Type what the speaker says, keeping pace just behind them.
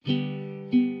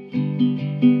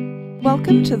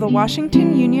Welcome to the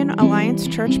Washington Union Alliance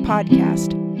Church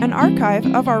podcast, an archive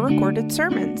of our recorded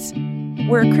sermons.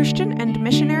 We're a Christian and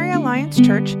Missionary Alliance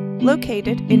church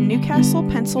located in Newcastle,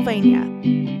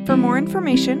 Pennsylvania. For more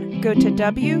information, go to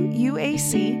wuac.org.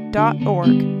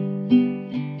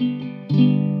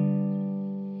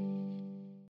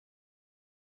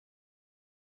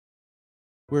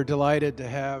 We're delighted to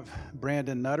have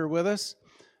Brandon Nutter with us.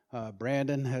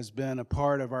 Brandon has been a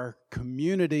part of our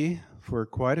community for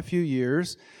quite a few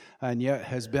years, and yet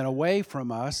has been away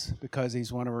from us because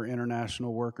he's one of our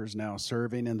international workers now,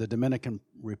 serving in the Dominican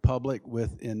Republic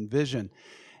with Envision.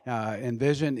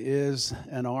 Envision is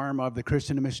an arm of the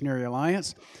Christian and Missionary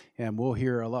Alliance, and we'll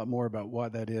hear a lot more about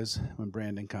what that is when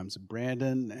Brandon comes.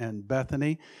 Brandon and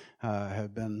Bethany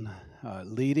have been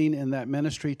leading in that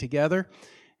ministry together,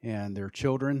 and their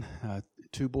children,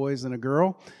 2 boys and a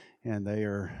girl, and they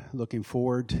are looking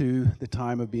forward to the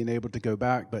time of being able to go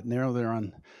back, but now they're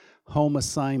on home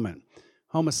assignment.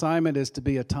 Home assignment is to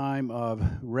be a time of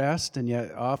rest, and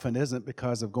yet often isn't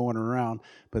because of going around,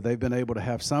 but they've been able to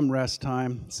have some rest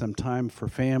time, some time for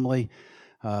family,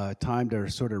 time to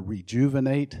sort of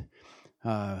rejuvenate.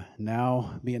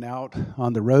 Now being out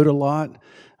on the road a lot,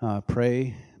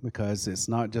 pray, because it's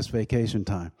not just vacation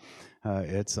time.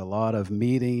 It's a lot of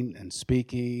meeting and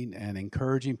speaking and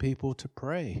encouraging people to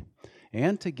pray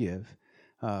and to give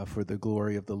for the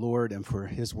glory of the Lord and for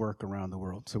His work around the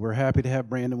world. So we're happy to have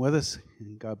Brandon with us,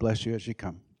 and God bless you as you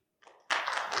come.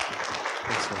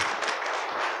 Thanks, Phil.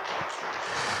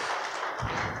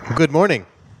 Well, good morning.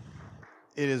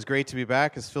 It is great to be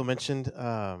back. As Phil mentioned,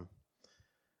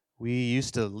 we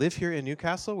used to live here in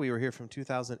Newcastle. We were here from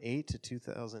 2008 to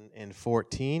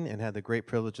 2014 and had the great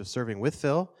privilege of serving with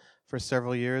Phil for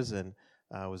several years, and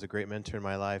was a great mentor in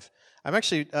my life. I've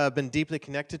actually been deeply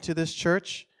connected to this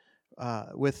church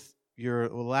with your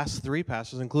last 3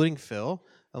 pastors, including Phil.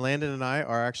 Landon and I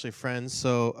are actually friends,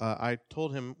 so I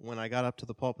told him when I got up to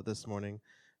the pulpit this morning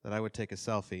that I would take a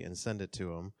selfie and send it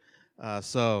to him.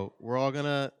 So we're all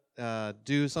going to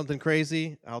do something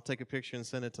crazy. I'll take a picture and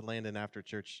send it to Landon after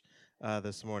church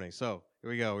this morning. So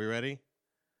here we go. We ready?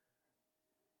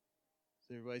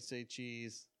 So everybody say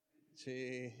cheese.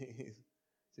 Cheese.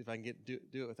 See if I can do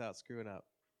it without screwing up.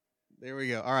 There we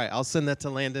go. All right, I'll send that to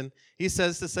Landon. He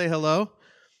says to say hello.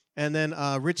 And then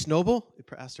Rich Noble, the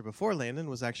pastor before Landon,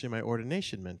 was actually my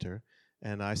ordination mentor.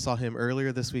 And I saw him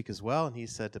earlier this week as well, and he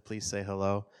said to please say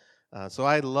hello. So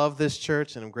I love this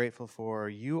church, and I'm grateful for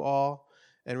you all,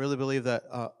 and really believe that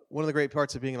one of the great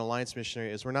parts of being an Alliance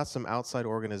missionary is we're not some outside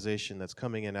organization that's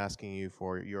coming in asking you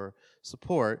for your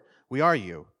support. We are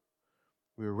you.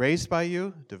 We were raised by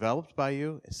you, developed by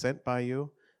you, sent by you,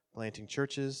 planting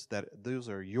churches. Those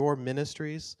are your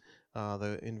ministries.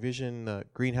 The Envision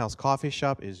Greenhouse Coffee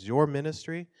Shop is your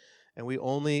ministry,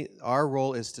 and our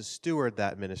role is to steward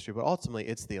that ministry. But ultimately,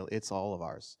 it's all of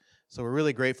ours. So we're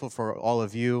really grateful for all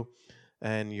of you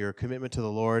and your commitment to the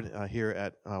Lord here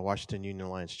at Washington Union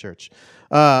Alliance Church.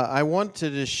 I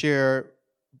wanted to share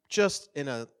just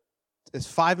it's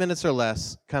 5 minutes or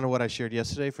less, kind of what I shared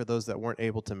yesterday for those that weren't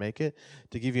able to make it,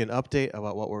 to give you an update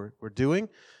about what we're doing.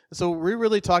 So we're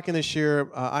really talking this year,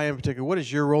 I in particular, what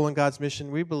is your role in God's mission?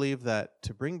 We believe that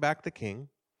to bring back the King,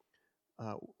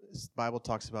 the Bible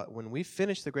talks about when we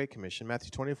finish the Great Commission, Matthew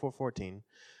 24:14,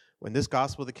 when this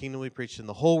gospel of the kingdom will be preached in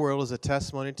the whole world as a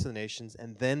testimony to the nations,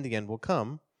 and then the end will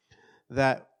come,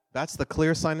 that's the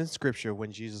clear sign in Scripture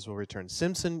when Jesus will return.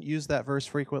 Simpson used that verse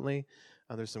frequently.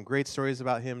 There's some great stories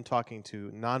about him talking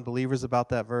to non-believers about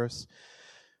that verse.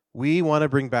 We want to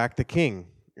bring back the King.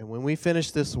 And when we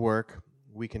finish this work,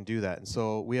 we can do that. And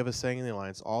so we have a saying in the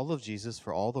Alliance, all of Jesus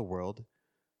for all the world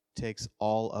takes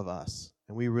all of us.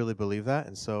 And we really believe that.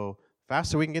 And so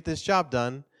faster we can get this job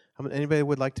done. Anybody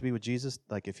would like to be with Jesus?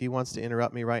 Like if he wants to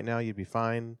interrupt me right now, you'd be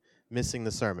fine missing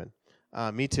the sermon.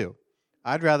 Me too.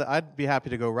 I'd be happy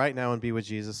to go right now and be with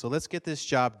Jesus. So let's get this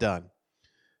job done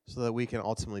so that we can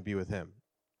ultimately be with him.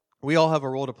 We all have a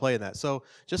role to play in that. So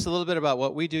just a little bit about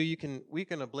what we do. We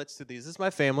can blitz through these. This is my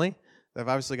family. They've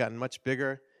obviously gotten much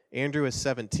bigger. Andrew is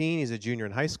 17. He's a junior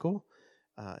in high school.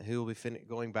 He will be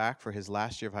going back for his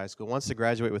last year of high school. Wants to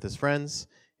graduate with his friends.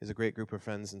 He has a great group of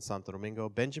friends in Santo Domingo.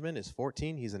 Benjamin is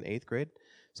 14. He's in 8th grade.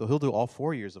 So he'll do all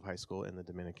 4 years of high school in the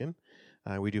Dominican.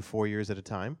 We do 4 years at a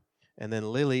time. And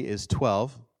then Lily is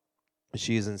 12.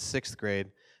 She is in 6th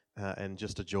grade and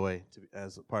just a joy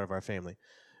as a part of our family.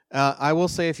 I will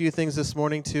say a few things this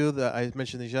morning, too, that I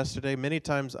mentioned these yesterday. Many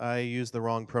times I use the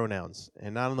wrong pronouns,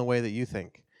 and not in the way that you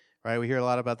think, right? We hear a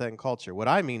lot about that in culture. What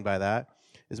I mean by that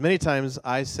is many times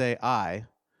I say I,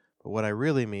 but what I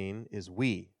really mean is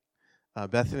we.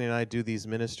 Bethany and I do these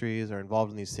ministries, are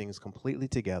involved in these things completely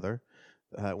together.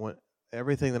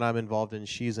 everything that I'm involved in,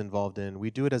 she's involved in. We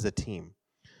do it as a team.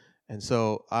 And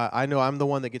so I know I'm the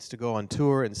one that gets to go on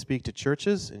tour and speak to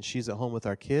churches, and she's at home with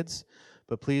our kids.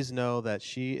 But please know that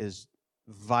she is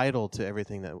vital to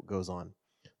everything that goes on,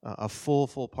 a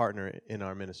full partner in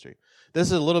our ministry. This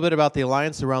is a little bit about the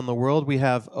Alliance around the world. We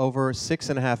have over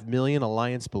 6.5 million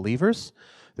Alliance believers.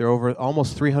 There are over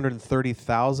almost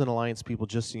 330,000 Alliance people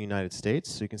just in the United States.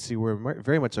 So you can see we're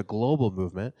very much a global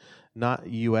movement, not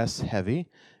U.S. heavy.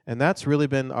 And that's really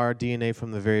been our DNA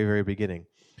from the very, very beginning.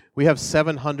 We have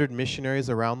 700 missionaries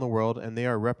around the world, and they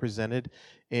are represented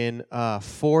in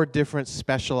 4 different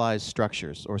specialized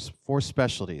structures, or 4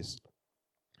 specialties.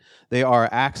 They are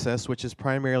Access, which is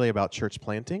primarily about church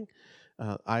planting.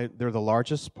 They're the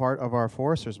largest part of our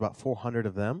force. There's about 400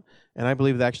 of them, and I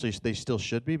believe that actually they still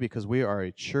should be, because we are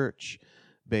a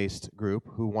church-based group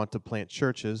who want to plant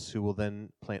churches, who will then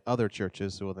plant other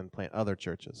churches, who will then plant other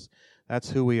churches.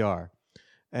 That's who we are.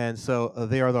 And so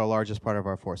they are the largest part of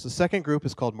our force. The second group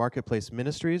is called Marketplace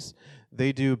Ministries.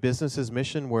 They do business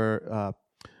mission where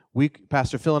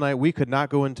Pastor Phil and I, we could not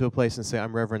go into a place and say,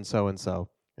 I'm Reverend so-and-so,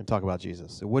 and talk about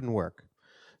Jesus. It wouldn't work.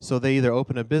 So they either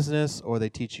open a business or they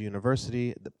teach a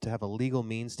university to have a legal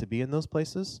means to be in those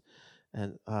places.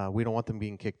 And we don't want them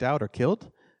being kicked out or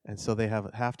killed. And so they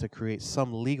have to create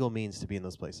some legal means to be in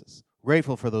those places.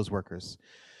 Grateful for those workers.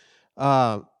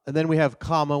 And then we have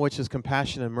CAMA, which is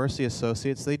Compassion and Mercy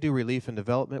Associates. They do relief and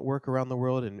development work around the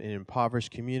world in impoverished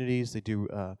communities. They do,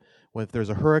 if there's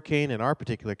a hurricane, in our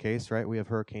particular case, right, we have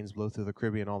hurricanes blow through the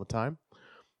Caribbean all the time,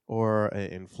 or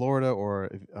in Florida, or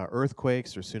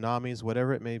earthquakes or tsunamis,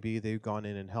 whatever it may be, they've gone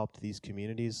in and helped these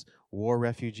communities, war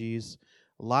refugees,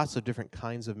 lots of different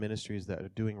kinds of ministries that are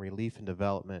doing relief and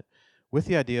development with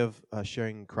the idea of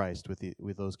sharing Christ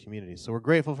with those communities. So we're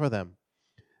grateful for them.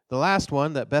 The last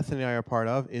one that Bethany and I are part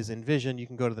of is Envision. You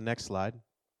can go to the next slide.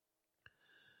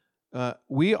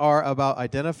 We are about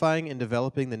identifying and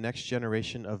developing the next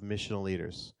generation of missional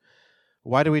leaders.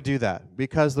 Why do we do that?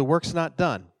 Because the work's not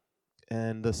done.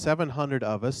 And the 700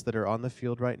 of us that are on the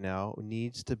field right now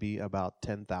needs to be about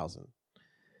 10,000.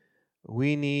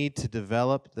 We need to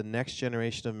develop the next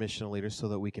generation of missional leaders so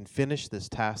that we can finish this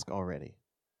task already.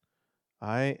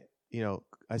 I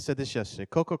said this yesterday.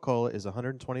 Coca-Cola is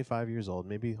 125 years old,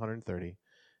 maybe 130.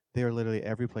 They are literally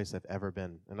every place I've ever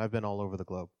been, and I've been all over the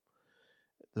globe.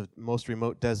 The most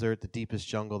remote desert, the deepest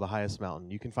jungle, the highest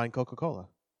mountain. You can find Coca-Cola.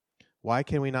 Why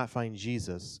can we not find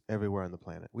Jesus everywhere on the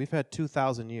planet? We've had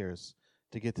 2,000 years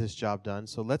to get this job done,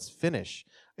 so let's finish.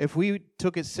 If we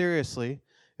took it seriously,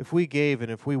 if we gave and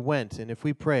if we went and if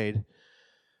we prayed,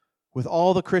 with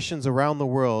all the Christians around the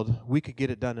world, we could get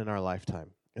it done in our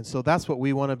lifetime. And so that's what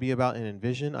we want to be about in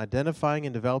Envision, identifying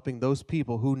and developing those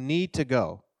people who need to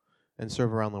go and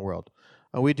serve around the world.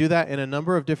 We do that in a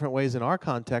number of different ways in our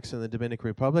context in the Dominican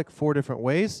Republic, 4 different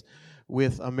ways,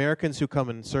 with Americans who come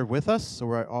and serve with us. So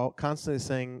we're all constantly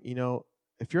saying,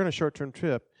 if you're on a short-term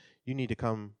trip, you need to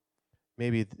come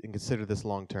maybe and consider this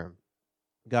long-term.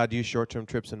 God used short-term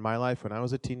trips in my life when I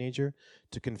was a teenager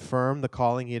to confirm the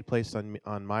calling He had placed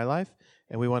on my life,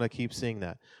 and we want to keep seeing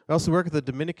that. We also work with the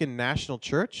Dominican National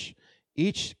Church.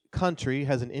 Each country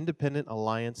has an independent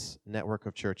alliance network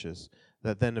of churches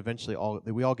that then eventually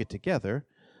we all get together.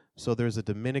 So there's a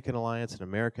Dominican alliance, an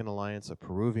American alliance, a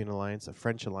Peruvian alliance, a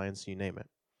French alliance, you name it.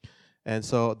 And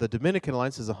so the Dominican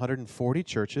alliance is 140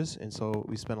 churches, and so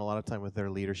we spend a lot of time with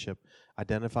their leadership,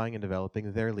 identifying and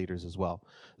developing their leaders as well.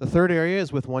 The third area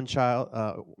is with One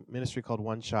Child, ministry called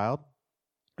One Child,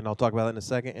 and I'll talk about that in a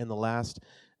second. And the last,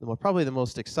 probably the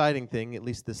most exciting thing, at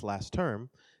least this last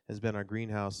term, has been our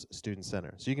Greenhouse Student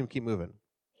Center. So you can keep moving.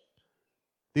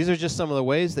 These are just some of the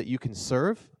ways that you can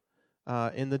serve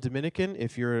in the Dominican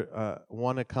if you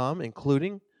want to come,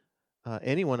 including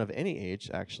anyone of any age,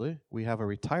 actually. We have a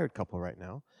retired couple right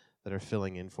now that are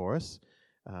filling in for us,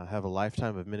 have a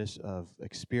lifetime of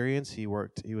experience. He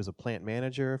was a plant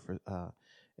manager,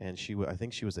 and I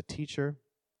think she was a teacher.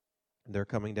 They're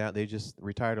coming down. They just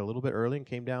retired a little bit early and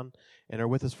came down and are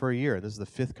with us for a year. This is the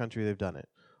 5th country they've done it.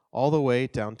 All the way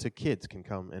down to kids can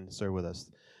come and serve with us.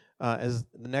 As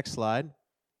the next slide,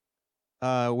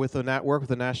 with the work with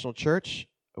the National Church,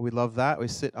 we love that. We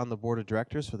sit on the board of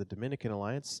directors for the Dominican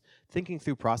Alliance, thinking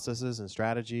through processes and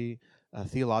strategy,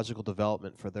 theological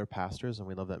development for their pastors, and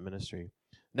we love that ministry.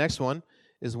 Next one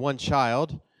is One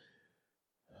Child.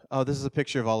 Oh, this is a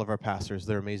picture of all of our pastors.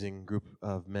 They're an amazing group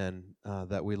of men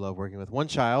that we love working with. One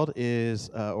Child is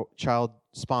child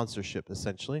sponsorship,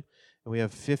 essentially. And we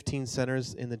have 15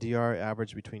 centers in the DR,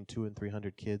 average between 200 and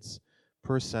 300 kids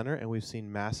per center, and we've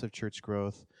seen massive church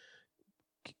growth.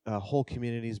 Whole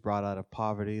communities brought out of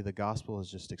poverty. The gospel has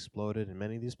just exploded in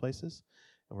many of these places,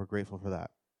 and we're grateful for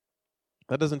that.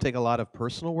 That doesn't take a lot of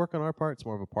personal work on our part. It's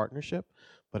more of a partnership,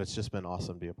 but it's just been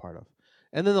awesome to be a part of.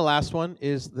 And then the last one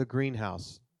is the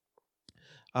greenhouse.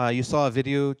 You saw a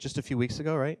video just a few weeks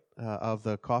ago, right, of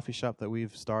the coffee shop that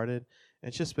we've started. And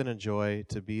it's just been a joy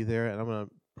to be there, and I'm going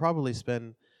to probably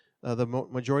spend the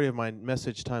majority of my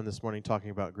message time this morning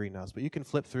talking about greenhouse. But you can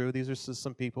flip through. These are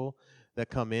some people that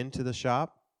come into the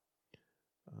shop.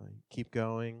 Keep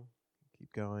going,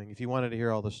 keep going. If you wanted to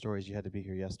hear all the stories, you had to be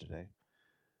here yesterday.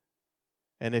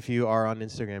 And if you are on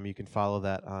Instagram, you can follow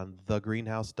that on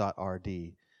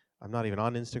thegreenhouse.rd. I'm not even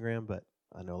on Instagram, but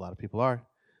I know a lot of people are.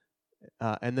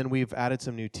 And then we've added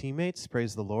some new teammates,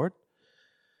 praise the Lord.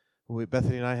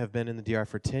 Bethany and I have been in the DR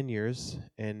for 10 years,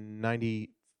 and 95%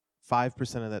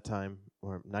 of that time,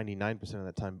 or 99% of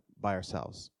that time, by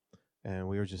ourselves. And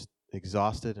we were just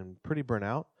exhausted and pretty burnt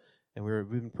out. And we've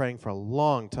been praying for a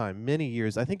long time, many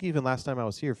years. I think even last time I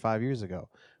was here 5 years ago,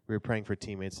 we were praying for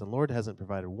teammates. And the Lord hasn't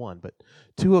provided one, but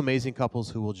 2 amazing couples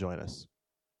who will join us.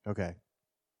 Okay.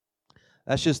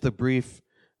 That's just the brief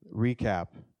recap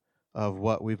of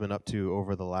what we've been up to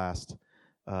over the last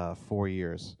 4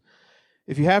 years.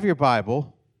 If you have your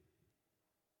Bible,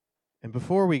 and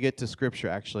before we get to Scripture,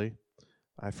 actually,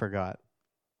 I forgot.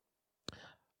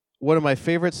 One of my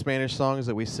favorite Spanish songs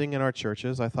that we sing in our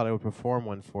churches, I thought I would perform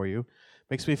one for you.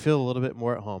 Makes me feel a little bit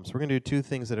more at home. So we're going to do 2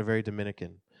 things that are very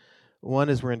Dominican. One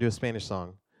is we're going to do a Spanish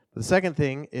song. The second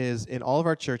thing is in all of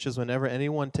our churches, whenever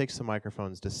anyone takes the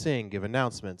microphones to sing, give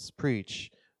announcements,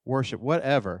 preach, worship,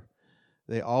 whatever,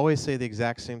 they always say the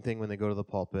exact same thing when they go to the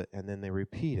pulpit, and then they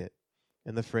repeat it.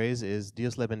 And the phrase is,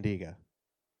 Dios le bendiga.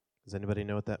 Does anybody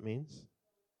know what that means?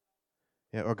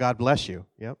 Yeah, or God bless you.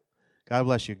 Yep. God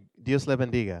bless you. Dios le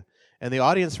bendiga. And the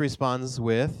audience responds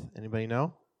with, anybody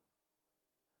know?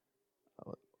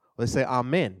 Well, they say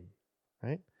amen,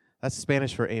 right? That's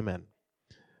Spanish for amen.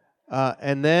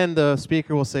 And then the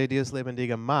speaker will say, Dios le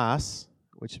bendiga más,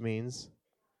 which means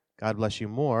God bless you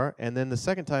more. And then the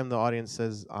second time the audience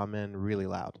says amen really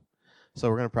loud. So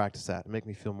we're going to practice that and make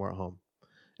me feel more at home.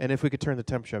 And if we could turn the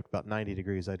temperature up to about 90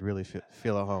 degrees, I'd really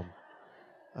feel at home.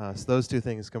 So those 2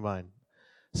 things combined.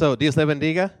 So, Dios le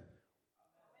bendiga.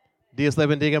 Dios le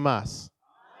bendiga más.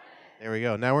 There we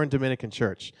go. Now we're in Dominican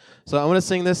church. So I'm going to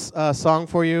sing this song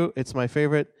for you. It's my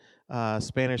favorite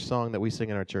Spanish song that we sing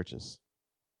in our churches.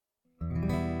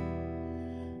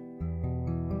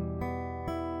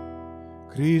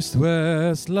 Cristo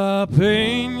es la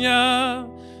peña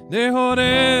de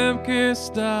Joreb que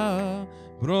está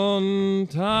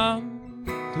brontando,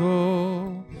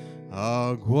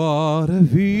 agua de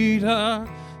vida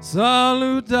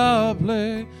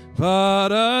saludable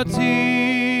para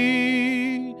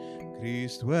ti.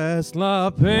 Cristo es la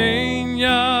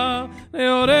peña de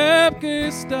Joreb que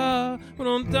está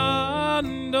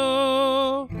brontando,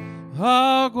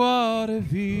 agua de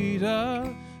vida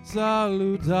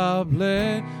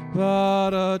saludable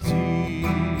para ti.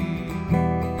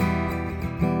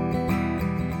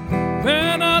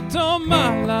 Ven a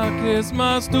tomarla que es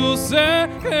más dulce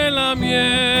que la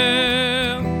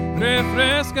miel,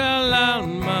 refresca el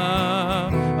alma,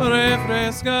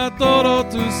 refresca todo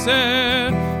tu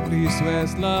ser. Cristo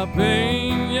es la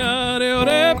peña de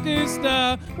Joreb que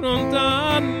está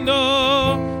brontando,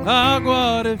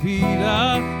 agua de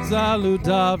vida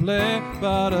saludable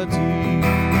para ti.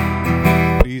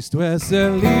 Cristo es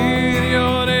el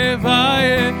lirio de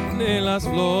valle de las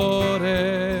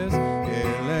flores,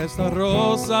 Él es la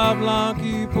rosa blanca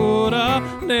y pura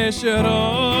de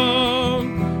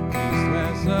Sharon. Cristo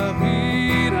es la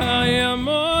vida y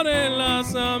amor en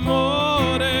las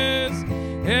amores,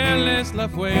 Él es la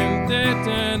fuente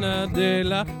eterna de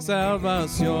la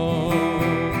salvación.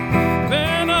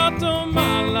 Ven a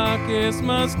tomarla que es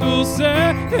más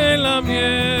dulce que la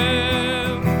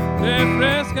miel,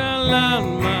 refresca el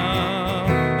alma,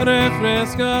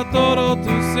 refresca todo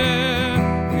tu ser.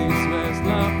 Cristo es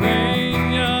la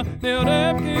peña de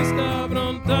Joreb que está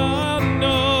brontando,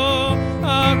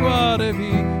 agua de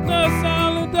vida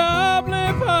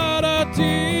saludable para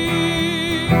ti.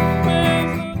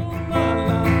 Ven a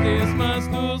tomarla que es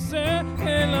más dulce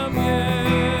que la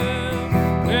miel,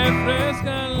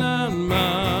 refresca el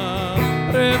alma,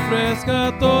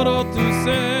 refresca todo tu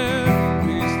ser.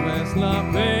 Cristo es la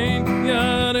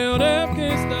peña de Joreb que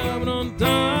está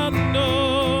brontando,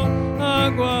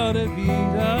 agua de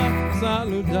vida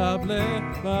saludable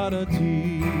para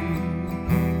ti.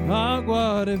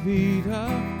 Agua de vida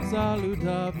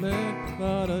saludable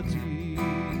para ti.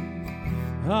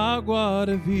 Agua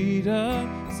de vida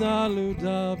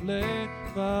saludable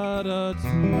para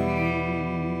ti.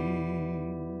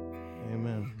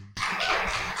 Amen.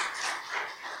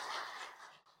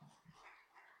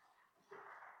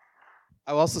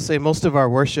 I will also say most of our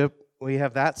worship, we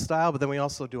have that style, but then we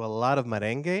also do a lot of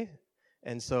merengue.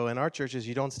 And so in our churches,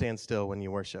 you don't stand still when you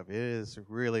worship. It is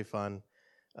really fun.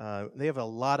 They have a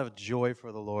lot of joy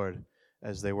for the Lord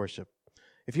as they worship.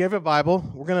 If you have a Bible,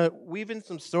 we're going to weave in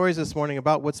some stories this morning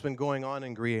about what's been going on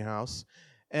in Greenhouse.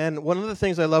 And one of the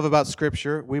things I love about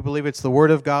Scripture, we believe it's the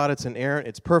Word of God. It's inerrant.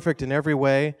 It's perfect in every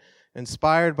way.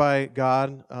 Inspired by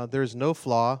God. There's no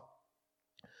flaw.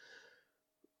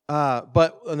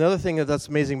 But another thing that's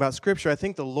amazing about Scripture, I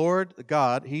think the Lord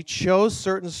God, He chose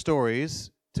certain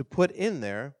stories to put in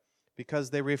there because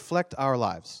they reflect our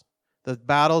lives. The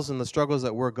battles and the struggles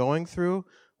that we're going through,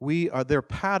 they're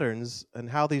patterns and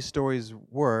how these stories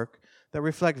work that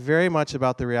reflect very much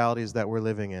about the realities that we're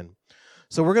living in.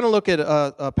 So we're going to look at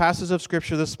a passage of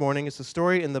Scripture this morning. It's a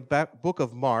story in the book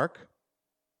of Mark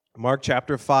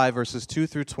chapter 5, verses 2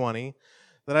 through 20,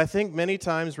 that I think many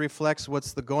times reflects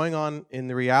what's going on in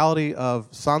the reality of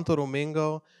Santo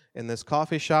Domingo, in this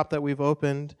coffee shop that we've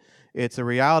opened. It's a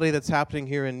reality that's happening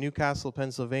here in Newcastle,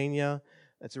 Pennsylvania.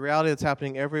 It's a reality that's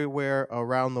happening everywhere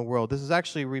around the world. This is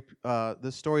actually,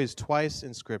 this story is twice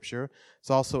in Scripture. It's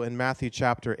also in Matthew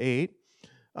chapter 8.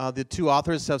 The two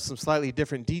authors have some slightly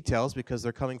different details because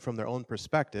they're coming from their own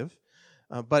perspective.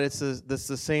 But it's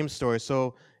the same story.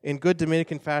 So in good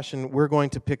Dominican fashion, we're going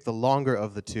to pick the longer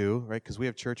of the two, right? Because we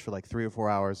have church for like 3 or 4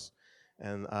 hours,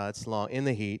 and it's long in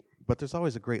the heat. But there's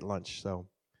always a great lunch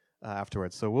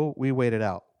afterwards. So we wait it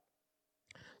out.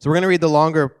 So we're going to read the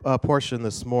longer portion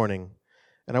this morning.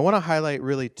 And I want to highlight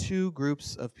really 2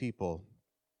 groups of people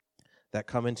that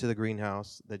come into the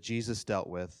greenhouse that Jesus dealt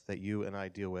with, that you and I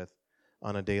deal with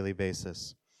on a daily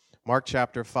basis. Mark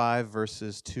chapter 5,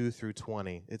 verses 2 through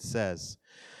 20. It says,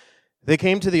 "They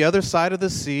came to the other side of the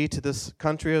sea, to this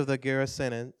country of the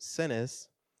Gerasenes,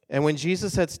 and when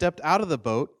Jesus had stepped out of the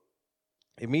boat,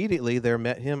 immediately there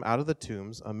met him out of the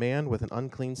tombs a man with an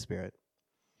unclean spirit.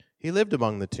 He lived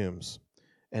among the tombs,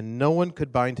 and no one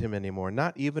could bind him anymore,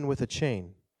 not even with a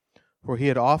chain, for he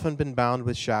had often been bound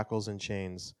with shackles and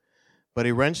chains. But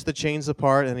he wrenched the chains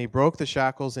apart, and he broke the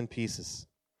shackles in pieces.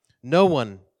 No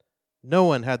one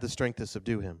had the strength to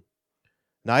subdue him.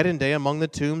 Night and day among the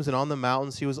tombs and on the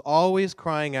mountains, he was always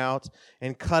crying out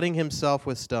and cutting himself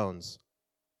with stones.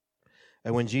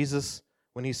 And when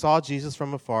he saw Jesus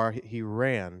from afar, he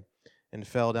ran and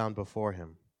fell down before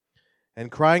him. And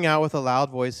crying out with a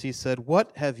loud voice, he said,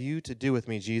 'What have you to do with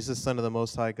me, Jesus, Son of the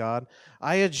Most High God?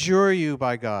 I adjure you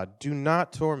by God, do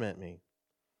not torment me.'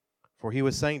 For he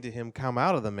was saying to him, 'Come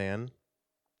out of the man,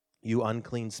 you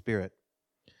unclean spirit.'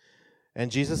 And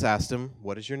Jesus asked him,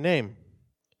 'What is your name?'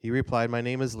 He replied, 'My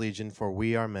name is Legion, for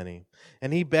we are many.'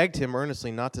 And he begged him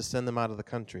earnestly not to send them out of the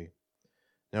country.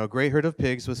 Now a great herd of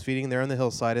pigs was feeding there on the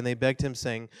hillside, and they begged him,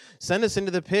 saying, 'Send us into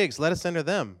the pigs, let us enter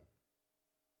them.'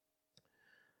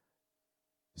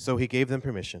 So he gave them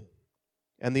permission.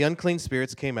 And the unclean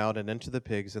spirits came out and entered the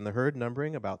pigs, and the herd,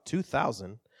 numbering about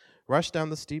 2,000, rushed down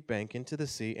the steep bank into the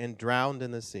sea and drowned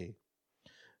in the sea.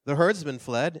 The herdsmen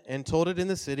fled and told it in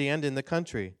the city and in the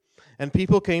country, and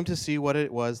people came to see what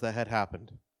it was that had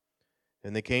happened.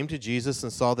 And they came to Jesus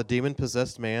and saw the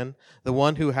demon-possessed man, the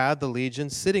one who had the legion,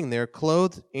 sitting there,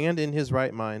 clothed and in his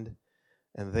right mind,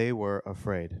 and they were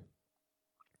afraid.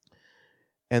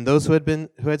 And those who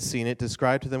had seen it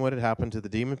described to them what had happened to the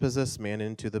demon-possessed man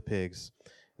and to the pigs.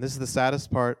 And this is the saddest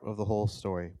part of the whole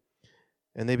story.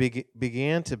 And they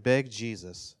began to beg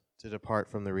Jesus to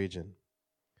depart from the region.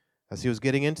 As he was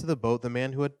getting into the boat, the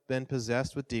man who had been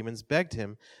possessed with demons begged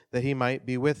him that he might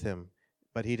be with him.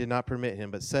 But he did not permit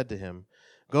him, but said to him,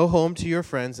 'Go home to your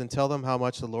friends and tell them how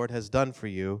much the Lord has done for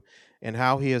you and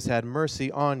how he has had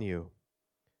mercy on you.'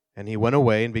 And he went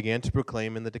away and began to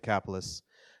proclaim in the Decapolis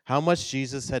how much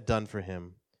Jesus had done for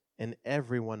him, and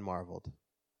everyone marveled."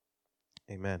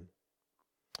 Amen.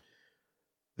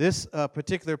 This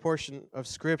particular portion of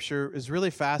Scripture is really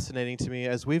fascinating to me.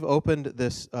 As we've opened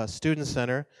this student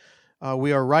center,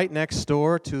 we are right next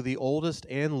door to the oldest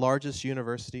and largest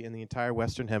university in the entire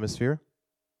Western Hemisphere.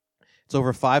 It's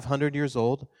over 500 years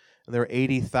old, and there are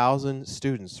 80,000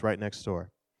 students right next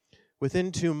door.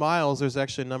 Within 2 miles, there's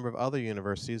actually a number of other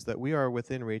universities that we are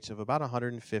within reach of about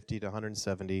 150 to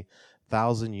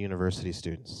 170,000 university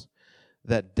students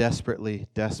that desperately,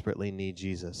 desperately need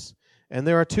Jesus. And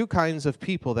there are 2 kinds of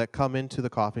people that come into the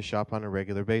coffee shop on a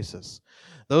regular basis.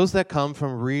 Those that come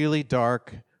from really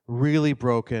dark, really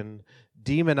broken,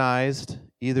 demonized,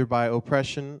 either by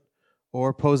oppression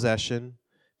or possession,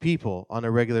 people on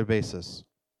a regular basis.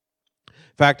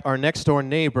 In fact, our next door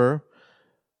neighbor,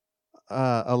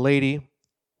 a lady,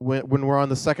 when we're on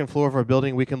the second floor of our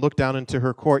building, we can look down into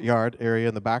her courtyard area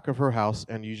in the back of her house,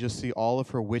 and you just see all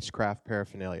of her witchcraft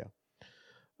paraphernalia.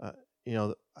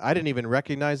 I didn't even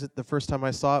recognize it the first time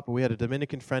I saw it, but we had a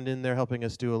Dominican friend in there helping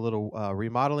us do a little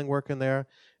remodeling work in there,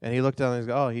 and he looked down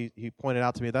and he pointed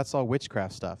out to me, that's all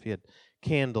witchcraft stuff. He had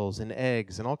candles and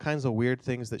eggs and all kinds of weird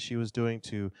things that she was doing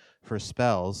for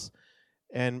spells,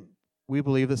 and we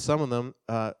believe that some of them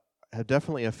have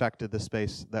definitely affected the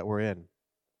space that we're in.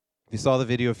 If you saw the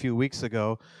video a few weeks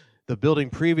ago, the building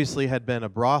previously had been a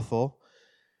brothel,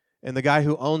 and the guy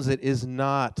who owns it is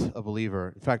not a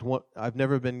believer. In fact, I've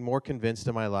never been more convinced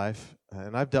in my life,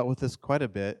 and I've dealt with this quite a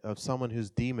bit, of someone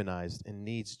who's demonized and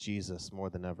needs Jesus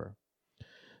more than ever.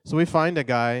 So we find a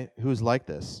guy who's like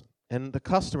this, and the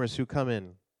customers who come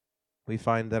in, we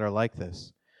find that are like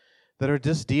this, that are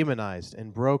just demonized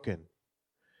and broken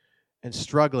and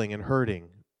struggling and hurting,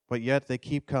 but yet they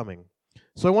keep coming.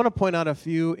 So I want to point out a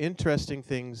few interesting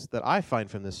things that I find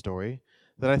from this story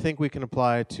that I think we can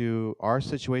apply to our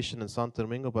situation in Santo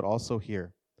Domingo, but also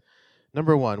here.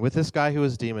 Number one, with this guy who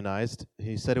was demonized,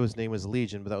 he said his name was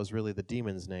Legion, but that was really the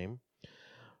demon's name.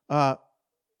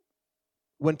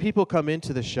 When people come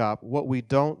into the shop, what we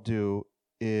don't do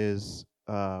is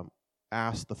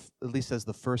ask, at least as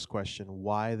the first question,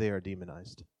 why they are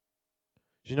demonized.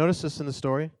 Did you notice this in the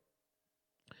story?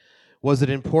 Was it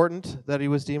important that he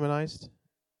was demonized?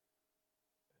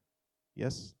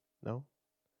 Yes? No?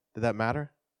 Did that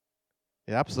matter?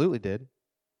 It absolutely did.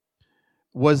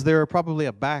 Was there probably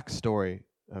a backstory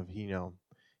of,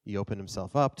 he opened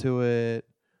himself up to it,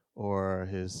 or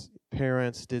his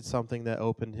parents did something that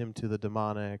opened him to the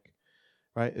demonic,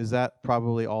 right? Is that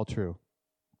probably all true?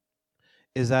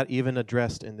 Is that even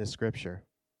addressed in this scripture?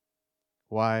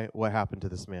 Why? What happened to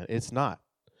this man? It's not.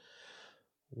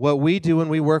 What we do when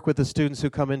we work with the students who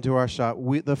come into our shop,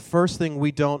 the first thing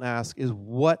we don't ask is,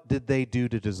 what did they do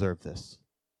to deserve this?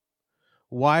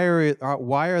 Why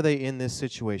are they in this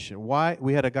situation? Why?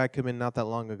 We had a guy come in not that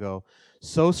long ago,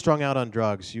 so strung out on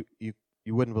drugs, you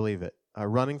wouldn't believe it.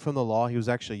 Running from the law. He was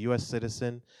actually a U.S.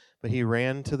 citizen, but he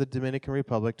ran to the Dominican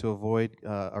Republic to avoid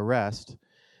arrest,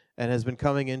 and has been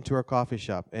coming into our coffee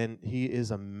shop, and he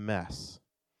is a mess.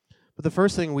 But the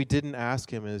first thing we didn't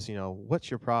ask him is, what's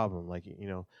your problem?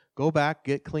 Go back,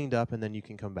 get cleaned up, and then you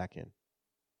can come back in.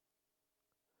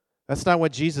 That's not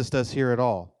what Jesus does here at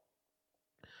all.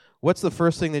 What's the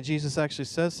first thing that Jesus actually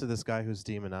says to this guy who's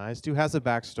demonized, who has a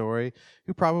backstory,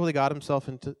 who probably got himself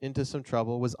into some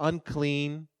trouble, was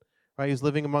unclean, right? He was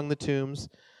living among the tombs.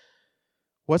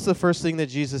 What's the first thing that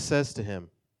Jesus says to him?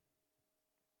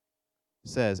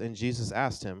 And Jesus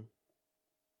asked him,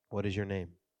 what is your name?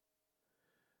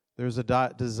 There's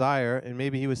a desire, and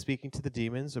maybe he was speaking to the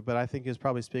demons, but I think he was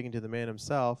probably speaking to the man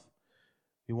himself.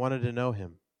 He wanted to know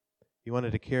him. He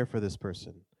wanted to care for this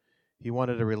person. He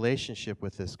wanted a relationship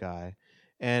with this guy.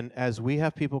 And as we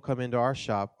have people come into our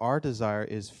shop, our desire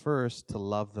is first to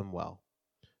love them well,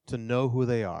 to know who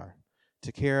they are,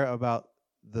 to care about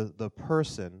the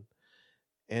person,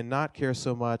 and not care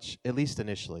so much, at least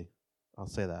initially, I'll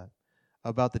say that,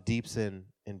 about the deep sin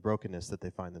and brokenness that they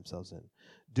find themselves in.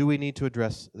 Do we need to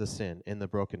address the sin and the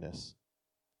brokenness?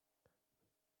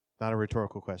 Not a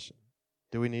rhetorical question.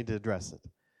 Do we need to address it?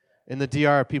 In the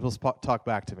DR, people talk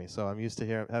back to me, so I'm used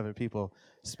to having people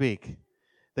speak.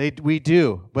 We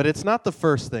do, but it's not the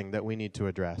first thing that we need to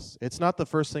address. It's not the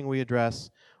first thing we address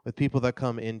with people that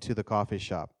come into the coffee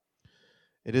shop.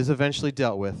 It is eventually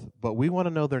dealt with, but we want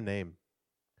to know their name.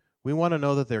 We want to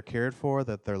know that they're cared for,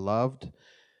 that they're loved.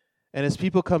 And as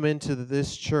people come into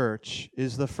this church,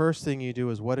 is the first thing you do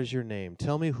is, what is your name?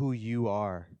 Tell me who you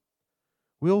are.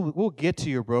 We'll get to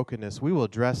your brokenness. We will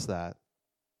address that.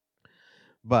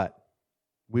 But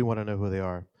we want to know who they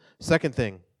are. Second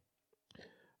thing,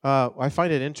 I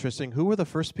find it interesting. Who were the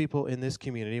first people in this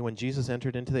community when Jesus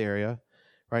entered into the area?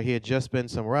 Right, he had just been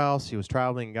somewhere else. He was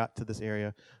traveling and got to this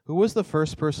area. Who was the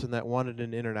first person that wanted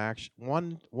an interaction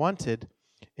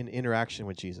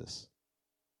with Jesus?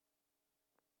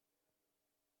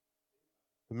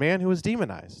 The man who was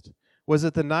demonized. Was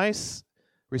it the nice,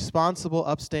 responsible,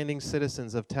 upstanding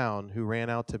citizens of town who ran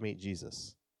out to meet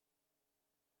Jesus?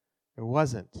 It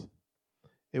wasn't.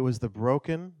 It was the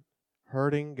broken,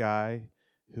 hurting guy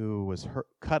who was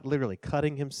literally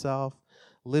cutting himself,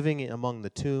 living among the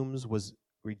tombs, was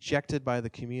rejected by the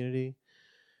community.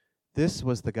 This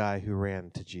was the guy who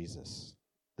ran to Jesus,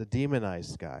 the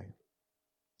demonized guy.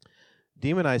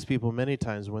 Demonized people many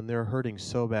times, when they're hurting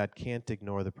so bad, can't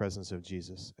ignore the presence of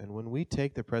Jesus. And when we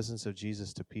take the presence of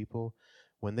Jesus to people,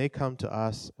 when they come to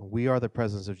us, and we are the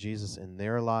presence of Jesus in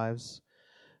their lives,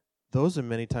 those are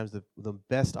many times the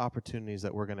best opportunities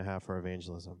that we're going to have for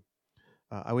evangelism.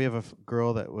 We have a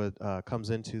girl that comes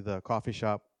into the coffee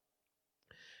shop,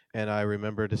 and I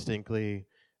remember distinctly,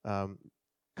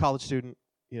 college student,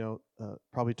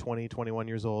 probably 20, 21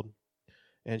 years old.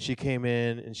 And she came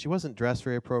in, and she wasn't dressed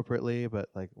very appropriately, but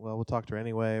we'll talk to her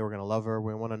anyway. We're going to love her.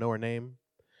 We want to know her name.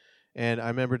 And I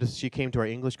remember she came to our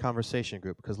English conversation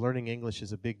group because learning English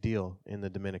is a big deal in the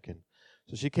Dominican.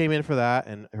 So she came in for that,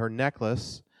 and her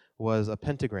necklace was a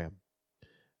pentagram,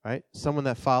 right? Someone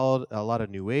that followed a lot of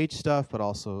New Age stuff, but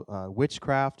also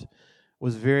witchcraft,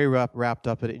 was very wrapped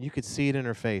up in it. And you could see it in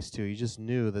her face, too. You just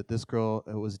knew that this girl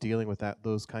was dealing with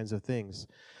those kinds of things.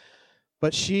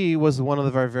 But she was one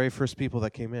of our very first people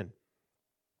that came in.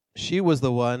 She was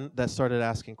the one that started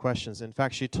asking questions. In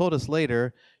fact, she told us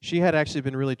later she had actually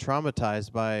been really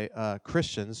traumatized by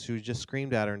Christians who just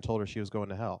screamed at her and told her she was going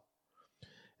to hell.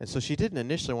 And so she didn't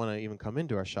initially want to even come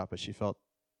into our shop, but she felt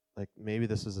like maybe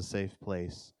this is a safe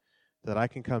place, that I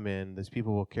can come in, these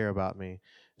people will care about me.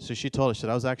 So she told us, she said,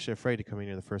 I was actually afraid to come in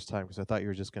here the first time because I thought you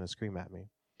were just going to scream at me,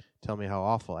 tell me how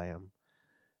awful I am.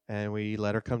 And we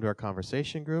let her come to our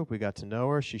conversation group. We got to know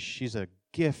her. She's a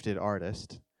gifted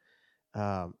artist.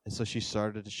 And so she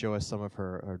started to show us some of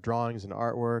her drawings and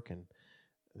artwork, and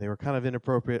they were kind of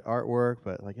inappropriate artwork,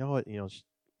 but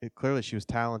clearly she was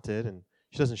talented, and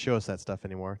she doesn't show us that stuff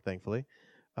anymore, thankfully.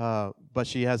 But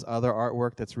she has other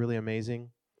artwork that's really amazing.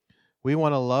 We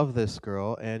want to love this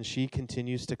girl, and she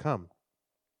continues to come.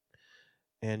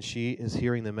 And she is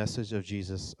hearing the message of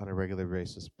Jesus on a regular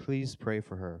basis. Please pray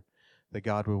for her, that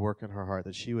God would work in her heart,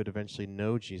 that she would eventually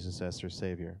know Jesus as her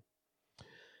Savior.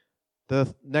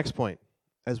 The next point,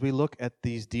 as we look at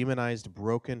these demonized,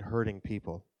 broken, hurting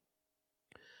people,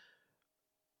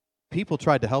 people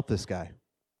tried to help this guy.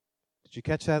 Did you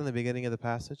catch that in the beginning of the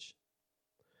passage?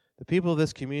 The people of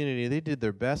this community, they did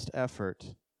their best effort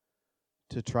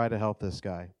to try to help this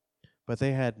guy, but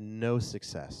they had no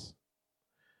success.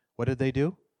 What did they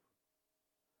do?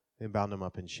 They bound him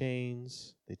up in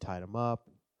chains. They tied him up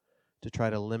to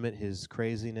try to limit his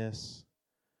craziness,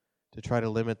 to try to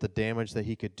limit the damage that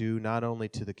he could do not only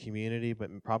to the community,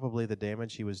 but probably the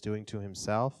damage he was doing to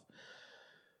himself.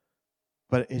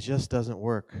 But it just doesn't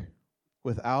work.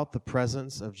 Without the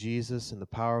presence of Jesus and the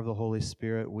power of the Holy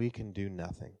Spirit, we can do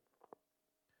nothing.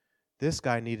 This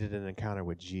guy needed an encounter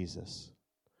with Jesus.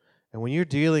 And when you're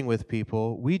dealing with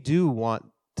people, we do want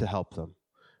to help them.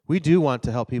 We do want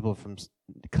to help people from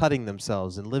cutting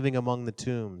themselves and living among the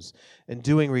tombs and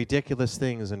doing ridiculous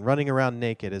things and running around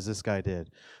naked as this guy did.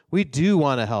 We do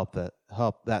want to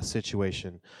help that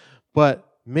situation.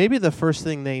 But maybe the first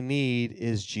thing they need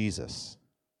is Jesus.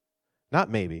 Not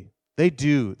maybe. They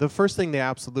do. The first thing they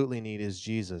absolutely need is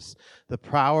Jesus. The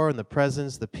power and the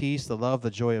presence, the peace, the love,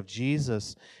 the joy of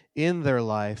Jesus in their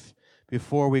life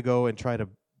before we go and try to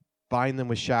bind them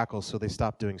with shackles so they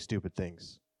stop doing stupid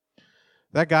things.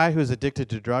 That guy who's addicted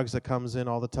to drugs that comes in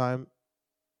all the time,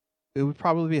 it would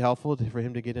probably be helpful for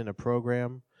him to get in a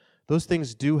program. Those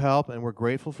things do help, and we're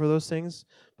grateful for those things.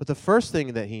 But the first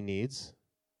thing that he needs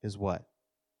is what?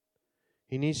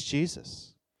 He needs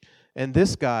Jesus. And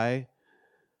this guy,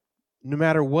 no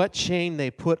matter what chain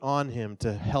they put on him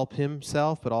to help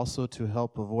himself, but also to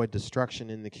help avoid destruction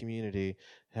in the community,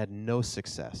 had no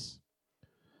success.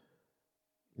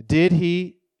 Did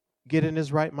he get in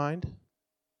his right mind?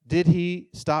 Did he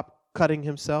stop cutting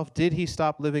himself? Did he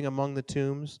stop living among the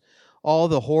tombs? All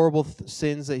the horrible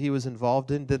sins that he was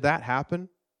involved in, did that happen?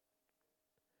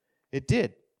 It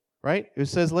did, right? It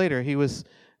says later, he was,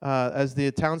 as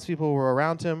the townspeople were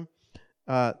around him,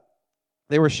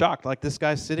 they were shocked, like this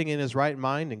guy's sitting in his right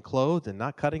mind and clothed and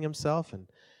not cutting himself.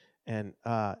 And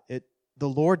the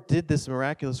Lord did this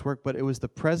miraculous work, but it was the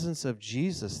presence of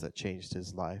Jesus that changed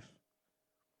his life.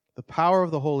 The power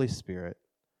of the Holy Spirit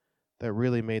that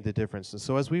really made the difference. And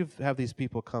so as we have these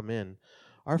people come in,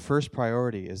 our first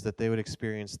priority is that they would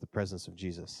experience the presence of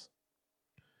Jesus.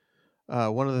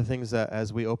 One of the things that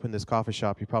as we opened this coffee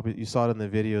shop, you saw it in the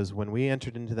videos, when we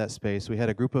entered into that space, we had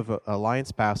a group of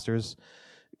Alliance pastors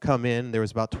come in. There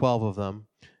was about 12 of them.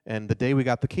 And the day we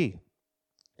got the key,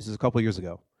 this is a couple years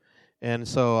ago. And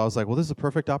so I was like, well, this is a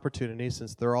perfect opportunity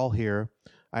since they're all here.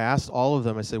 I asked all of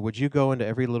them, I said, would you go into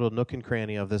every little nook and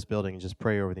cranny of this building and just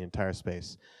pray over the entire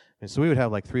space? And so we would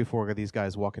have like 3 or 4 of these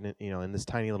guys walking in, in this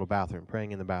tiny little bathroom,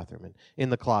 praying in the bathroom and in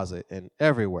the closet and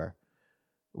everywhere.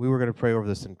 We were going to pray over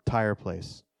this entire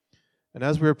place. And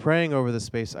as we were praying over this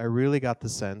space, I really got the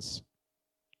sense,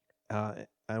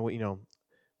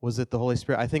 was it the Holy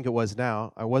Spirit? I think it was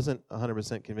now. I wasn't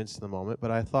 100% convinced in the moment, but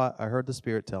I heard the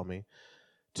Spirit tell me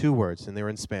 2 words, and they were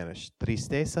in Spanish,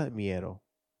 tristeza y miedo,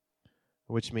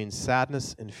 which means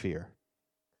sadness and fear.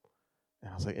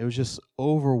 And I was like, it was just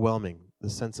overwhelming, the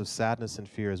sense of sadness and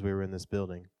fear as we were in this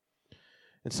building.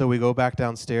 And so we go back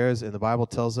downstairs, and the Bible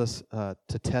tells us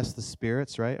to test the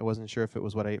spirits, right? I wasn't sure if it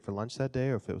was what I ate for lunch that day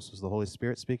or if it was the Holy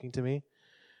Spirit speaking to me.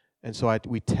 And so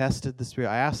we tested the Spirit.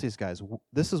 I asked these guys,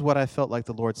 this is what I felt like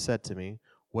the Lord said to me.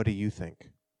 What do you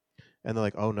think? And they're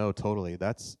like, oh, no, totally.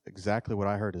 That's exactly what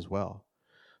I heard as well.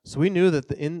 So we knew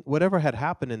that in whatever had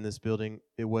happened in this building,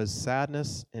 it was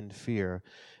sadness and fear.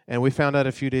 And we found out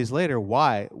a few days later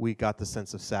why we got the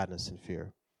sense of sadness and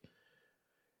fear.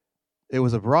 It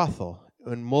was a brothel.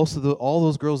 And all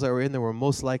those girls that were in there were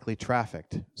most likely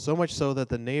trafficked. So much so that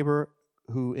the neighbor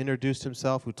who introduced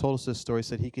himself, who told us this story,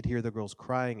 said he could hear the girls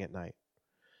crying at night.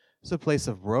 It's a place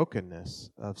of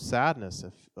brokenness, of sadness,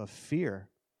 of fear.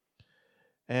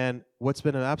 And what's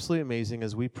been absolutely amazing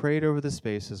is we prayed over this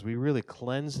space, as we really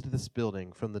cleansed this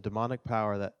building from the demonic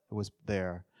power that was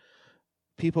there.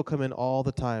 People come in all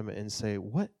the time and say,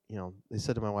 they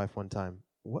said to my wife one time,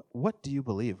 what do you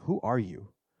believe? Who are you?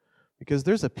 Because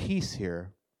there's a peace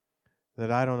here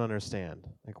that I don't understand.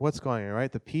 Like, what's going on,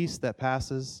 right? The peace that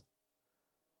passes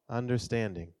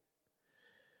understanding.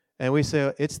 And we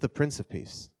say, it's the Prince of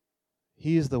Peace.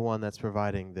 He's the one that's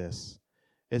providing this.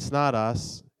 It's not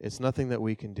us. It's nothing that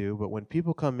we can do. But when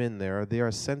people come in there, they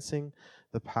are sensing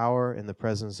the power and the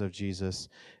presence of Jesus.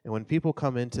 And when people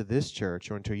come into this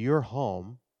church or into your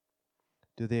home,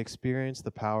 do they experience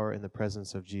the power and the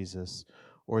presence of Jesus?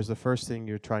 Or is the first thing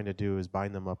you're trying to do is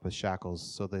bind them up with shackles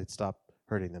so they stop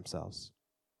hurting themselves?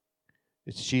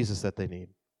 It's Jesus that they need.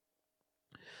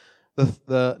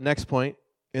 The next point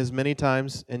is many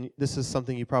times, and this is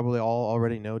something you probably all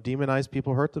already know, demonized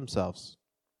people hurt themselves.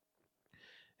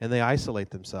 And they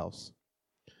isolate themselves.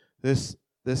 This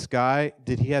guy,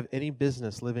 did he have any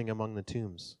business living among the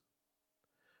tombs?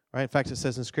 Right? In fact, it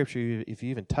says in Scripture, if you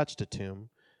even touched a tomb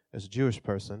as a Jewish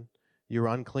person, you were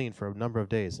unclean for a number of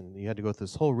days, and you had to go through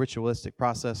this whole ritualistic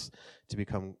process to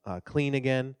become clean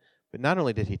again. But not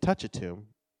only did he touch a tomb,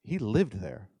 he lived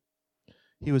there.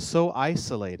 He was so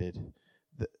isolated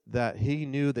that he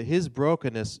knew that his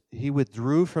brokenness, he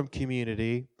withdrew from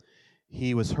community.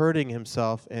 He was hurting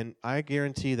himself, and I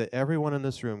guarantee that everyone in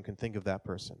this room can think of that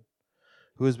person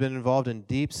who has been involved in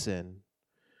deep sin,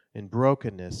 in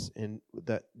brokenness, in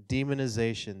that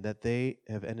demonization, that they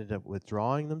have ended up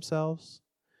withdrawing themselves.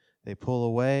 They pull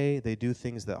away. They do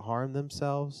things that harm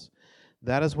themselves.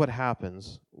 That is what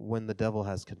happens when the devil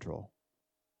has control.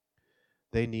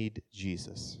 They need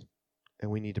Jesus,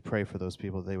 and we need to pray for those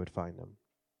people that they would find him.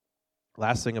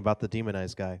 Last thing about the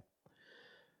demonized guy,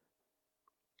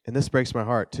 and this breaks my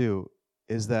heart too,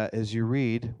 is that as you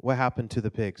read, what happened to the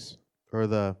pigs, or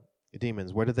the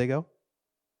demons? Where did they go?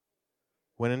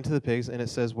 Went into the pigs, and it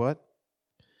says what?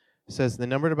 It says they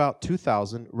numbered about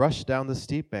 2,000, rushed down the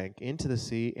steep bank into the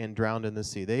sea, and drowned in the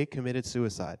sea. They committed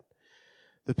suicide.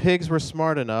 The pigs were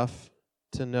smart enough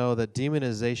to know that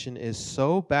demonization is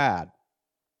so bad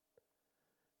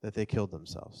that they killed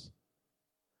themselves.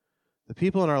 The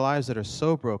people in our lives that are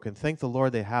so broken, thank the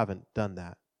Lord they haven't done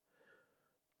that.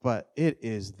 But it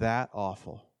is that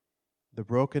awful. The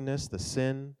brokenness, the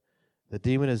sin, the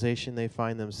demonization they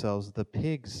find themselves, the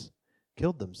pigs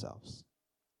killed themselves.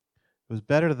 It was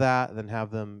better that than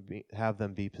have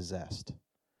them be possessed.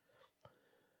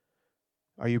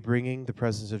 Are you bringing the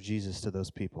presence of Jesus to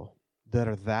those people that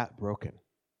are that broken?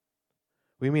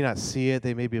 We may not see it.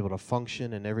 They may be able to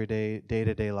function in everyday,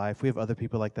 day-to-day life. We have other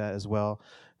people like that as well.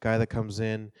 Guy that comes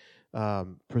in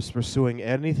pursuing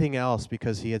anything else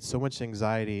because he had so much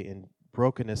anxiety and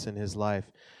brokenness in his life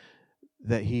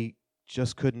that he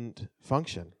just couldn't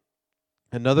function.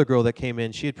 Another girl that came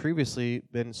in, she had previously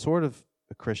been sort of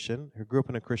a Christian. She grew up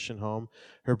in a Christian home.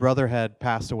 Her brother had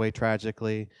passed away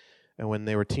tragically and when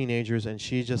they were teenagers, and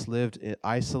she just lived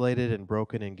isolated and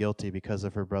broken and guilty because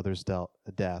of her brother's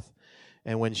death.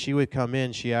 And when she would come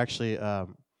in, she actually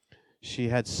she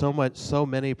had so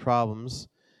many problems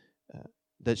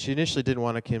that she initially didn't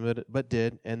want to commit, but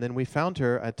did. And then we found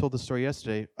her. I told the story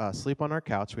yesterday. Sleep on our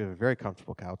couch. We have a very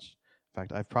comfortable couch. In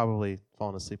fact, I've probably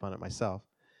fallen asleep on it myself.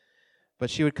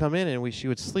 But she would come in and she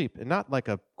would sleep, and not like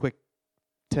a quick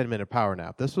 10-minute power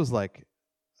nap. This was like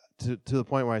to the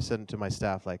point where I said to my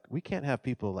staff, like, we can't have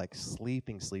people like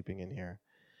sleeping in here.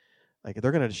 Like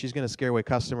she's gonna scare away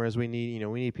customers. We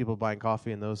need people buying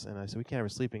coffee and those. And I said, we can't have her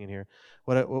sleeping in here.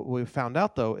 What we found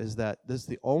out though is that this is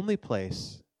the only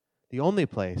place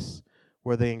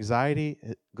where the anxiety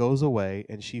goes away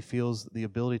and she feels the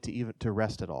ability to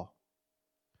rest at all.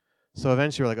 So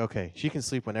eventually we're like, okay, she can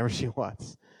sleep whenever she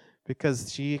wants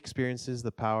because she experiences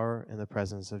the power and the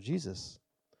presence of Jesus.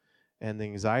 And the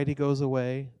anxiety goes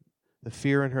away, the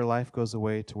fear in her life goes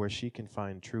away to where she can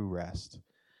find true rest.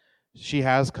 She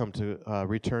has come to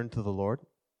return to the Lord.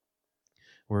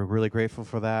 we're really grateful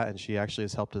for that, and she actually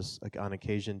has helped us on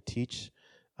occasion teach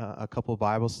a couple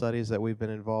Bible studies that we've been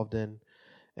involved in,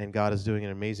 and God is doing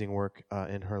an amazing work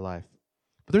in her life.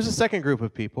 But there's a second group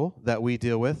of people that we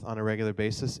deal with on a regular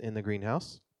basis in the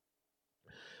greenhouse.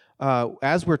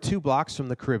 As we're 2 blocks from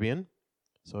the Caribbean,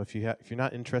 so if you're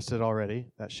not interested already,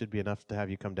 that should be enough to have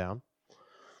you come down.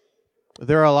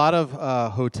 There are a lot of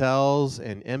hotels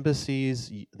and embassies.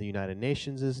 The United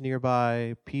Nations is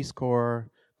nearby, Peace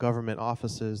Corps, government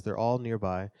offices, they're all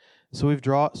nearby. So we've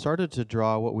started to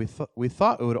draw what we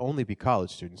thought it would only be college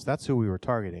students. That's who we were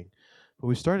targeting. But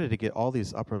we started to get all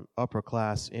these upper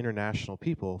class international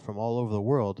people from all over the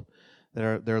world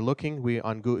that they're looking.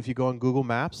 If you go on Google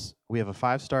Maps, we have a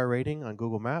 5-star rating on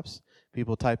Google Maps.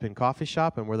 People type in coffee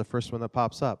shop, and we're the first one that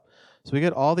pops up. So we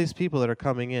get all these people that are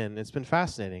coming in. It's been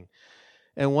fascinating.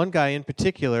 And one guy in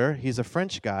particular, he's a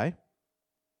French guy,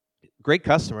 great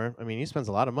customer. I mean, he spends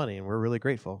a lot of money, and we're really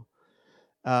grateful.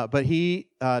 But he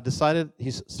decided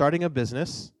he's starting a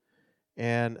business,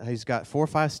 and he's got 4 or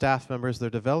 5 staff members. They're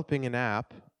developing an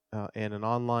app and an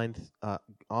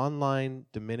online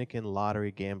Dominican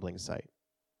lottery gambling site.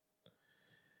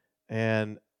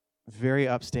 And very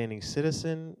upstanding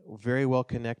citizen, very well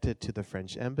connected to the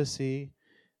French embassy.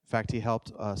 In fact, he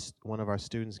helped one of our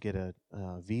students get a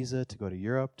visa to go to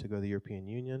Europe, to go to the European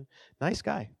Union. Nice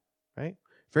guy, right?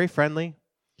 Very friendly.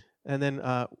 And then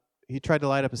he tried to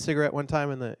light up a cigarette one time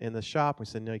in the shop. We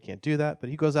said, no, you can't do that. But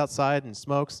he goes outside and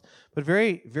smokes. But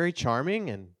very, very charming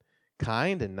and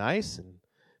kind and nice, and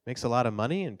makes a lot of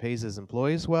money and pays his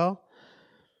employees well.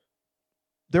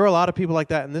 There are a lot of people like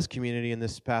that in this community, in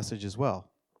this passage as well.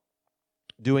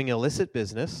 Doing illicit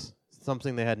business,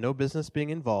 something they had no business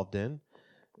being involved in.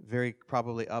 Very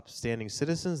probably upstanding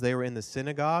citizens. They were in the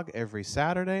synagogue every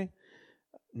Saturday.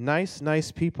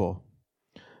 Nice people.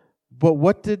 But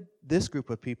what did this group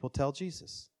of people tell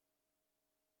Jesus?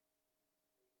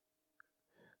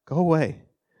 Go away.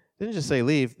 They didn't just say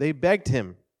leave. They begged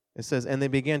him. It says, and they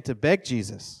began to beg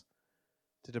Jesus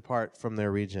to depart from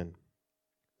their region.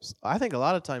 So I think a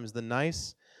lot of times the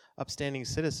nice, upstanding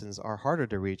citizens are harder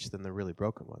to reach than the really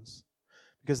broken ones,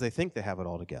 because they think they have it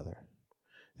all together.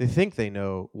 They think they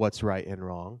know what's right and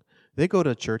wrong. They go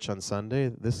to church on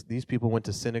Sunday. These people went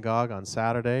to synagogue on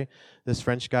Saturday. This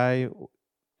French guy,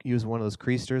 he was one of those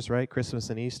creasters, right? Christmas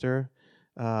and Easter.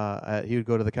 He would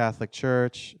go to the Catholic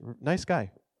Church. Nice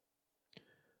guy.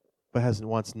 But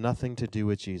wants nothing to do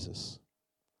with Jesus.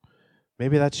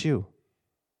 Maybe that's you.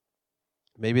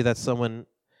 Maybe that's someone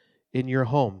in your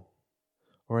home,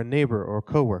 or a neighbor, or a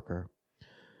coworker.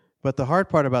 But the hard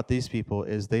part about these people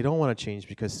is they don't want to change,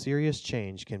 because serious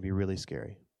change can be really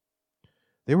scary.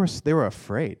 They were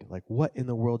afraid. Like, what in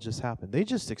the world just happened? They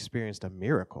just experienced a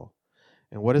miracle.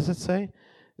 And what does it say?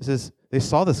 It says they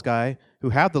saw this guy who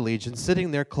had the legion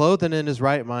sitting there, clothed and in his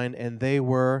right mind, and they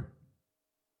were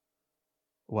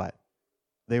what?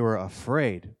 They were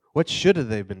afraid. What should have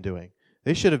they been doing?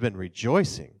 They should have been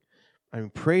rejoicing. I mean,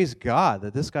 praise God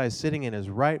that this guy is sitting in his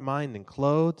right mind and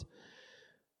clothed.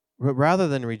 But rather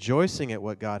than rejoicing at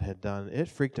what God had done, it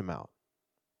freaked him out.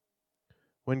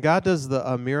 When God does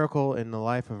a miracle in the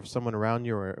life of someone around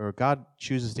you, or God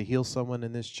chooses to heal someone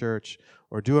in this church,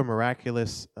 or do a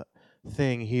miraculous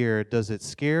thing here, does it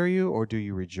scare you, or do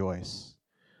you rejoice?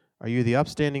 Are you the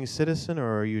upstanding citizen,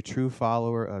 or are you a true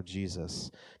follower of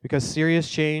Jesus? Because serious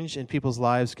change in people's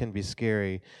lives can be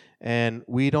scary, and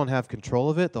we don't have control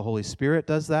of it. The Holy Spirit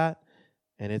does that,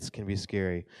 and it can be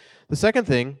scary. The second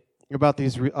thing about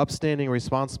these upstanding,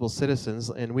 responsible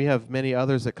citizens, and we have many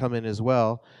others that come in as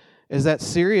well, is that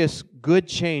serious good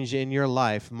change in your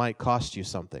life might cost you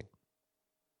something.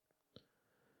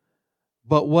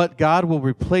 But what God will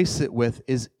replace it with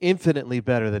is infinitely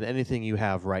better than anything you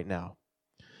have right now.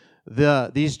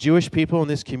 These Jewish people in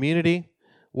this community,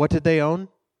 what did they own?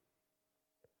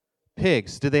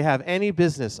 Pigs. Did they have any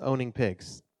business owning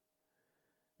pigs?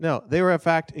 No. They were, in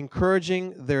fact,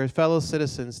 encouraging their fellow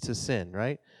citizens to sin,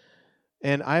 right?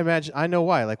 And I know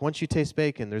why. Like, once you taste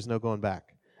bacon, there's no going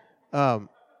back.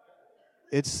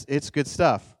 It's good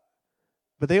stuff.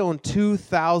 But they owned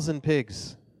 2,000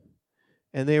 pigs.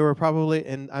 And they were probably,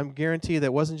 and I'm guarantee that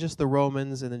it wasn't just the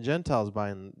Romans and the Gentiles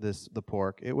buying the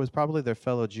pork. It was probably their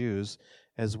fellow Jews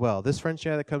as well. This French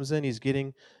guy that comes in, he's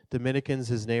getting Dominicans,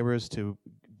 his neighbors, to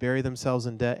bury themselves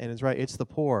in debt. And it's right, it's the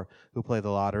poor who play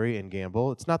the lottery and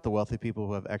gamble. It's not the wealthy people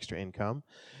who have extra income.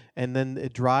 And then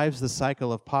it drives the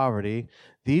cycle of poverty.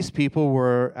 These people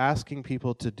were asking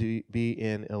people to be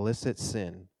in illicit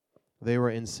sin. They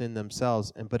were in sin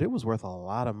themselves, but it was worth a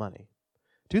lot of money.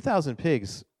 2,000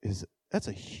 pigs that's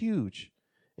a huge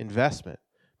investment.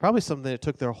 Probably something that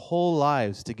took their whole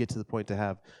lives to get to the point to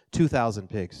have 2,000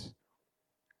 pigs.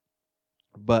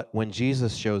 But when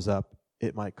Jesus shows up,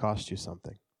 it might cost you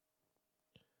something.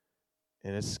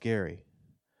 And it's scary.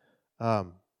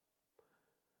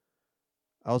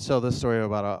 I'll tell this story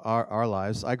about our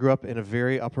lives. I grew up in a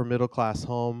very upper middle class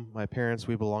home. My parents,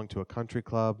 we belonged to a country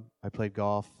club. I played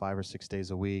golf 5 or 6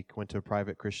 days a week, went to a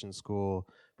private Christian school,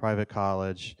 private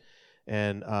college,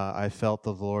 and I felt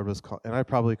the Lord was and I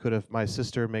probably could have. My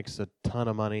sister makes a ton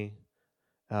of money.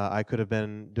 I could have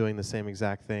been doing the same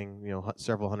exact thing,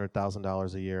 several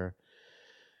 $100,000 a year.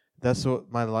 That's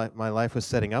what my life was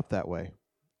setting up that way.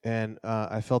 And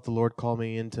I felt the Lord call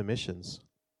me into missions.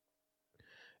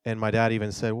 And my dad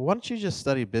even said, well, why don't you just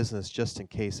study business just in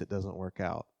case it doesn't work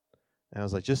out? And I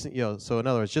was like, so in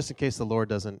other words, just in case the Lord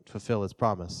doesn't fulfill his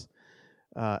promise.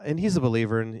 And he's a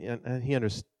believer, and he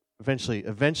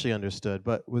eventually understood,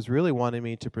 but was really wanting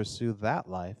me to pursue that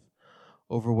life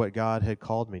over what God had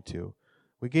called me to.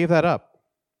 We gave that up.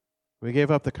 We gave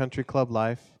up the country club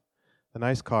life, the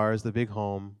nice cars, the big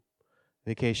home,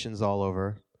 vacations all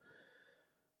over.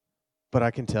 But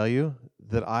I can tell you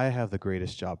that I have the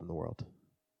greatest job in the world.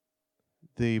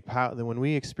 When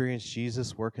we experience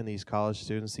Jesus working these college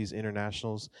students, these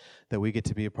internationals that we get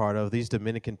to be a part of, these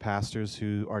Dominican pastors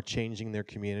who are changing their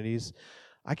communities,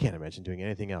 I can't imagine doing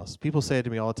anything else. People say to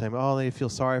me all the time, oh, they feel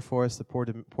sorry for us, the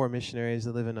poor missionaries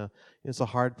that live in it's a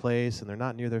hard place and they're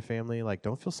not near their family. Like,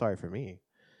 don't feel sorry for me.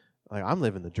 Like, I'm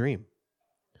living the dream.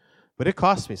 But it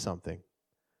costs me something.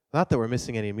 Not that we're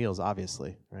missing any meals,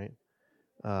 obviously, right?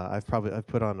 I've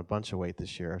put on a bunch of weight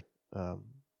this year.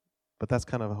 But that's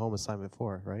kind of a home assignment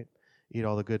right? Eat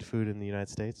all the good food in the United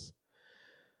States.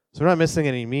 So we're not missing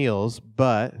any meals,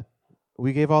 but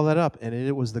we gave all that up, and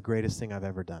it was the greatest thing I've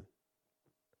ever done.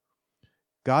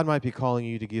 God might be calling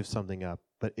you to give something up,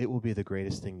 but it will be the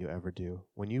greatest thing you ever do.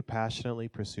 When you passionately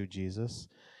pursue Jesus,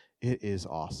 it is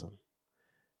awesome.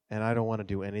 And I don't want to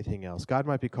do anything else. God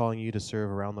might be calling you to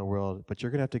serve around the world, but you're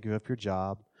going to have to give up your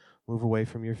job, move away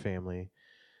from your family,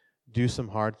 do some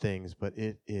hard things, but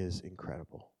it is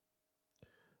incredible.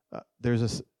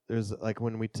 There's like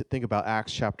when we think about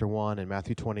Acts chapter 1 and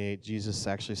Matthew 28, Jesus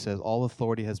actually says, all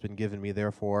authority has been given me,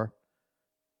 therefore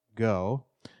go.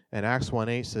 And Acts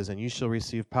 1:8 says, and you shall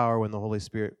receive power when the Holy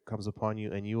Spirit comes upon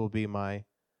you, and you will be my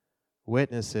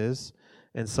witnesses.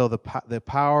 And so the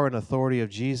power and authority of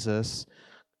Jesus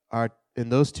are, in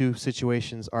those two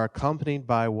situations, are accompanied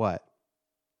by what?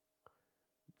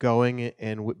 Going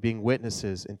and being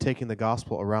witnesses and taking the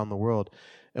gospel around the world.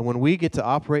 And when we get to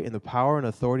operate in the power and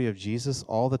authority of Jesus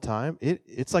all the time,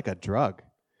 it's like a drug.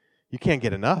 You can't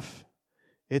get enough.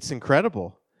 It's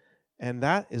incredible. And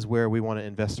that is where we want to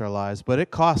invest our lives. But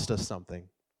it cost us something.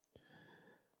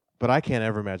 But I can't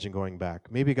ever imagine going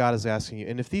back. Maybe God is asking you.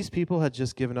 And if these people had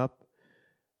just given up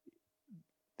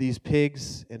these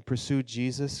pigs and pursued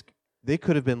Jesus, they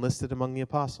could have been listed among the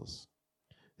apostles.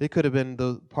 They could have been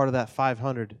part of that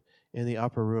 500 in the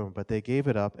upper room, but they gave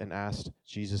it up and asked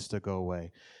Jesus to go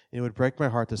away. And it would break my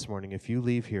heart this morning if you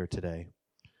leave here today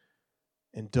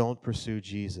and don't pursue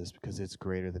Jesus because it's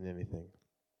greater than anything.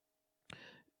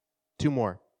 2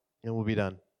 more, and we'll be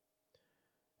done.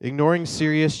 Ignoring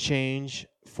serious change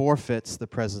forfeits the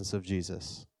presence of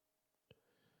Jesus.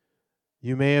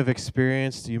 You may have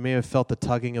felt the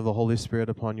tugging of the Holy Spirit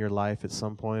upon your life at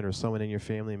some point, or someone in your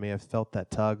family may have felt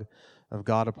that tug of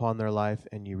God upon their life,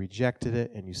 and you rejected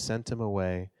it, and you sent him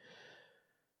away.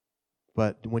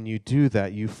 But when you do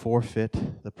that, you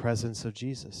forfeit the presence of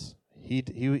Jesus.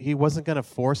 He wasn't going to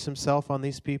force himself on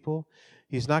these people.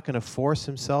 He's not going to force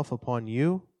himself upon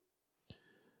you.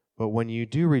 But when you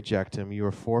do reject him, you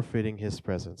are forfeiting his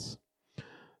presence.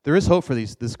 There is hope for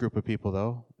this group of people,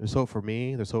 though. There's hope for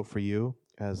me. There's hope for you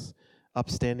as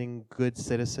upstanding, good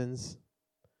citizens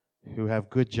who have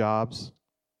good jobs,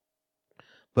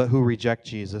 but who reject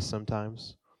Jesus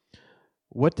sometimes.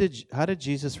 How did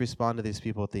Jesus respond to these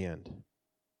people at the end?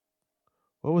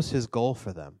 What was his goal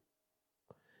for them?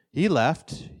 He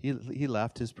left. He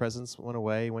left. His presence went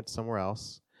away. He went somewhere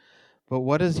else. But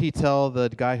what does he tell the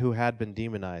guy who had been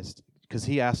demonized? Because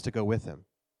he asked to go with him.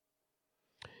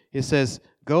 He says,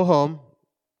 go home.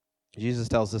 Jesus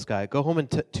tells this guy, go home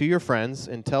and to your friends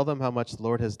and tell them how much the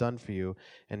Lord has done for you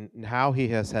and how he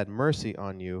has had mercy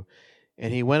on you.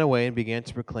 And he went away and began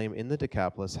to proclaim in the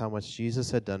Decapolis how much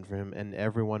Jesus had done for him, and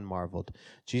everyone marveled.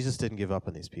 Jesus didn't give up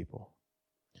on these people.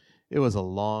 It was a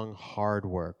long, hard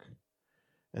work.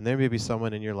 And there may be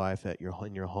someone in your life, in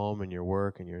your home, in your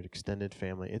work, in your extended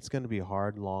family. It's going to be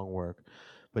hard, long work.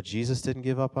 But Jesus didn't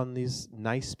give up on these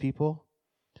nice people,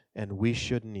 and we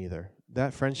shouldn't either.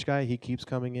 That French guy, he keeps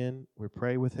coming in. We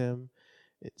pray with him.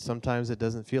 Sometimes it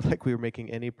doesn't feel like we were making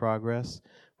any progress,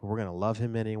 but we're going to love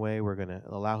him anyway. We're going to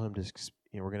allow him to,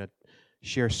 we're going to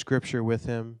share scripture with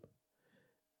him,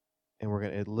 and we're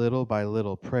going to little by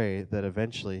little pray that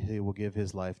eventually he will give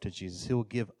his life to Jesus. He will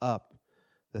give up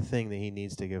the thing that he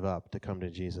needs to give up to come to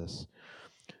Jesus.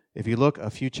 If you look a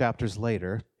few chapters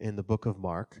later in the book of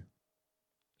Mark,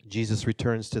 Jesus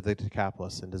returns to the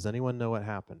Decapolis, and does anyone know what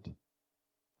happened?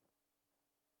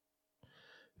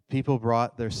 People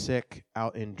brought their sick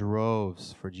out in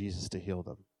droves for Jesus to heal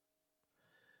them.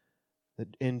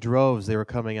 In droves, they were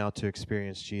coming out to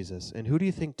experience Jesus. And who do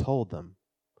you think told them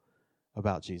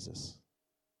about Jesus?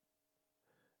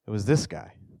 It was this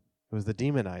guy. It was the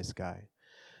demonized guy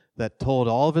that told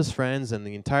all of his friends and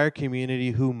the entire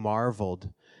community, who marveled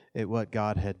at what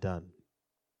God had done.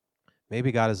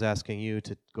 Maybe God is asking you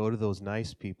to go to those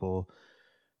nice people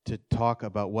to talk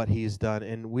about what he's done.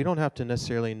 And we don't have to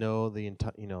necessarily know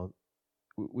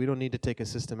we don't need to take a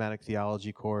systematic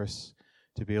theology course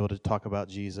to be able to talk about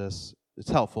Jesus. It's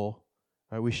helpful.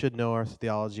 Right? We should know our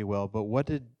theology well. But what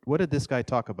did this guy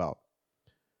talk about?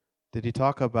 Did he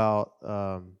talk about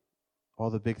all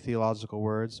the big theological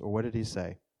words, or what did he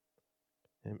say?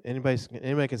 Anybody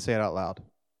can say it out loud.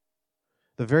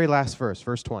 The very last verse,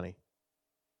 verse 20.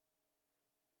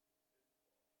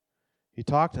 He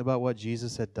talked about what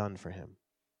Jesus had done for him.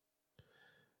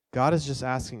 God is just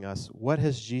asking us, what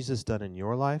has Jesus done in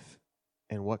your life?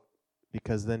 And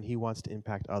because then he wants to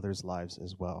impact others' lives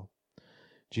as well.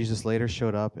 Jesus later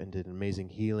showed up and did amazing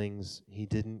healings. He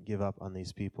didn't give up on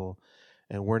these people.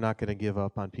 And we're not going to give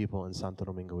up on people in Santo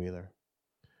Domingo either.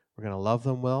 We're going to love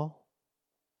them well.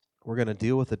 We're going to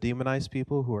deal with the demonized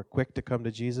people who are quick to come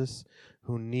to Jesus,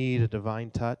 who need a divine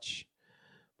touch.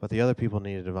 But the other people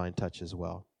need a divine touch as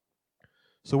well.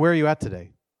 So where are you at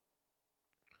today?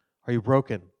 Are you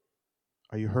broken?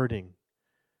 Are you hurting?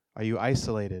 Are you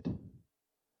isolated?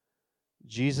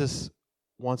 Jesus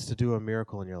wants to do a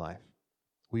miracle in your life.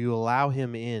 Will you allow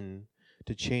him in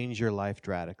to change your life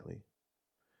radically?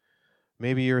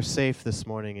 Maybe you're safe this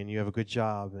morning and you have a good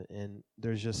job and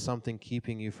there's just something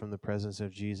keeping you from the presence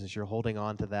of Jesus. You're holding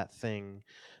on to that thing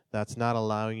that's not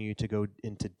allowing you to go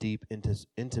into deep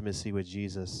intimacy with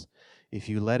Jesus. If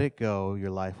you let it go,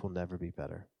 your life will never be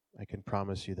better. I can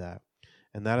promise you that.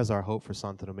 And that is our hope for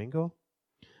Santo Domingo.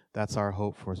 That's our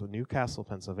hope for Newcastle,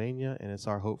 Pennsylvania, and it's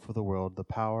our hope for the world, the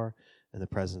power and the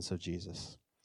presence of Jesus.